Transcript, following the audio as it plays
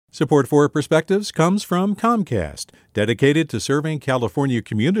Support for Perspectives comes from Comcast, dedicated to serving California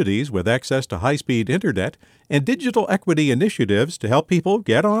communities with access to high-speed internet and digital equity initiatives to help people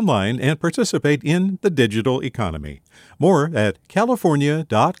get online and participate in the digital economy. More at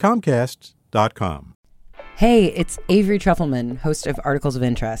california.comcast.com. Hey, it's Avery Trufelman, host of Articles of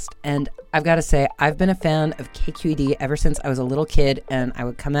Interest, and I've got to say, I've been a fan of KQED ever since I was a little kid, and I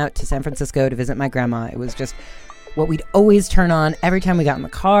would come out to San Francisco to visit my grandma. It was just what we'd always turn on every time we got in the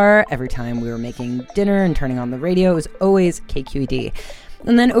car, every time we were making dinner and turning on the radio. It was always KQED.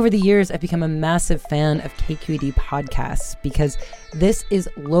 And then over the years, I've become a massive fan of KQED podcasts because this is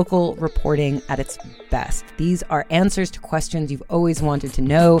local reporting at its best. These are answers to questions you've always wanted to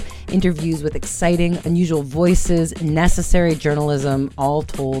know, interviews with exciting, unusual voices, necessary journalism, all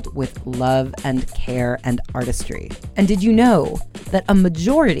told with love and care and artistry. And did you know that a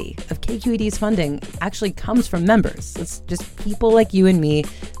majority of KQED's funding actually comes from members? It's just people like you and me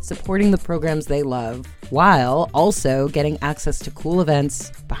supporting the programs they love, while also getting access to cool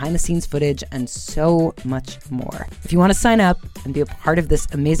events, behind-the-scenes footage, and so much more. If you want to sign up and be a part of this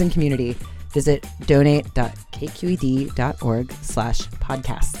amazing community, visit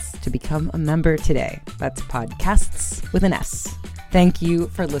donate.kqed.org/podcasts to become a member today. That's podcasts with an S. Thank you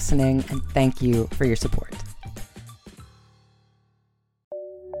for listening, and thank you for your support.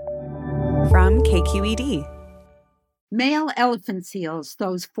 From KQED. Male elephant seals,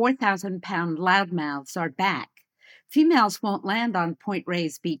 those 4,000-pound loudmouths, are back. Females won't land on Point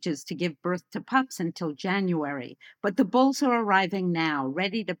Reyes beaches to give birth to pups until January, but the bulls are arriving now,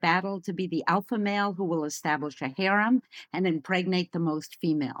 ready to battle to be the alpha male who will establish a harem and impregnate the most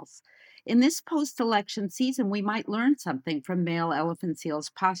females. In this post-election season, we might learn something from male elephant seals'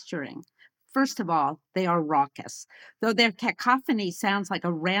 posturing. First of all, they are raucous. Though their cacophony sounds like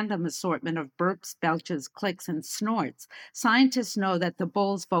a random assortment of burps, belches, clicks, and snorts, scientists know that the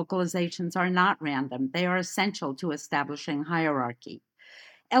bull's vocalizations are not random. They are essential to establishing hierarchy.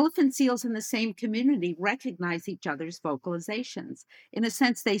 Elephant seals in the same community recognize each other's vocalizations. In a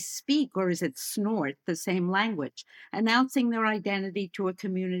sense, they speak, or is it snort, the same language, announcing their identity to a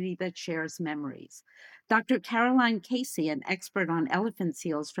community that shares memories. Dr. Caroline Casey, an expert on elephant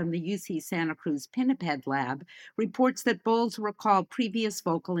seals from the UC Santa Cruz Pinniped Lab, reports that bulls recall previous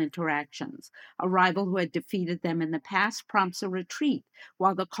vocal interactions. A rival who had defeated them in the past prompts a retreat,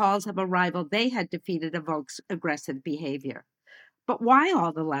 while the calls of a rival they had defeated evokes aggressive behavior. But why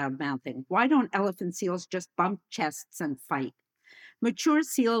all the loud mouthing? Why don't elephant seals just bump chests and fight? Mature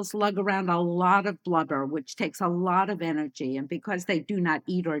seals lug around a lot of blubber, which takes a lot of energy, and because they do not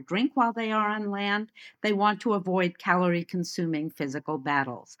eat or drink while they are on land, they want to avoid calorie-consuming physical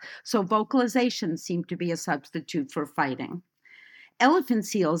battles. So vocalizations seem to be a substitute for fighting. Elephant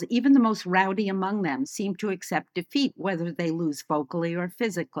seals, even the most rowdy among them, seem to accept defeat, whether they lose vocally or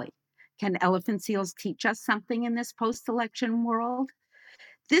physically. Can elephant seals teach us something in this post-election world?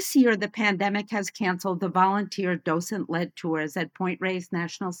 This year, the pandemic has canceled the volunteer docent-led tours at Point Reyes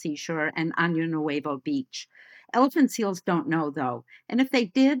National Seashore and Año Nuevo Beach. Elephant seals don't know, though, and if they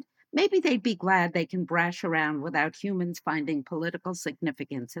did, maybe they'd be glad they can brash around without humans finding political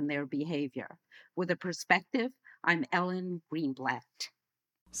significance in their behavior. With a perspective, I'm Ellen Greenblatt.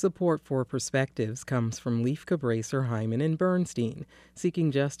 Support for Perspectives comes from Leif Cabraser, Hyman, and Bernstein,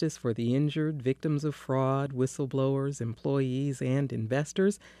 seeking justice for the injured, victims of fraud, whistleblowers, employees, and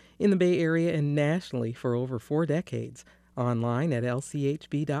investors in the Bay Area and nationally for over 4 decades. Online at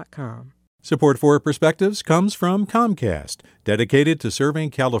lchb.com. Support for Perspectives comes from Comcast, dedicated to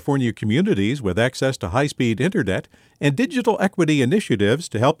serving California communities with access to high-speed internet and digital equity initiatives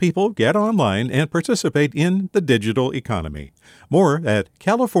to help people get online and participate in the digital economy. More at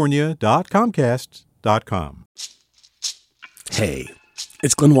california.comcast.com. Hey,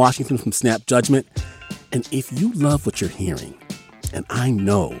 it's Glenn Washington from Snap Judgment, and if you love what you're hearing, and I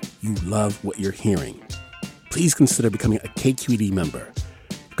know you love what you're hearing, please consider becoming a KQED member.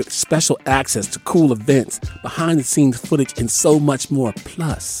 Get special access to cool events, behind-the-scenes footage, and so much more.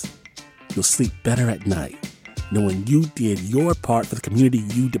 Plus, you'll sleep better at night knowing you did your part for the community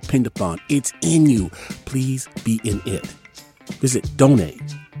you depend upon. It's in you. Please be in it. Visit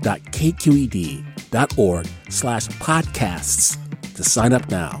donate.kqed.org/podcasts to sign up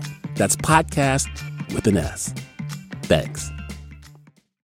now. That's podcast with an S. Thanks.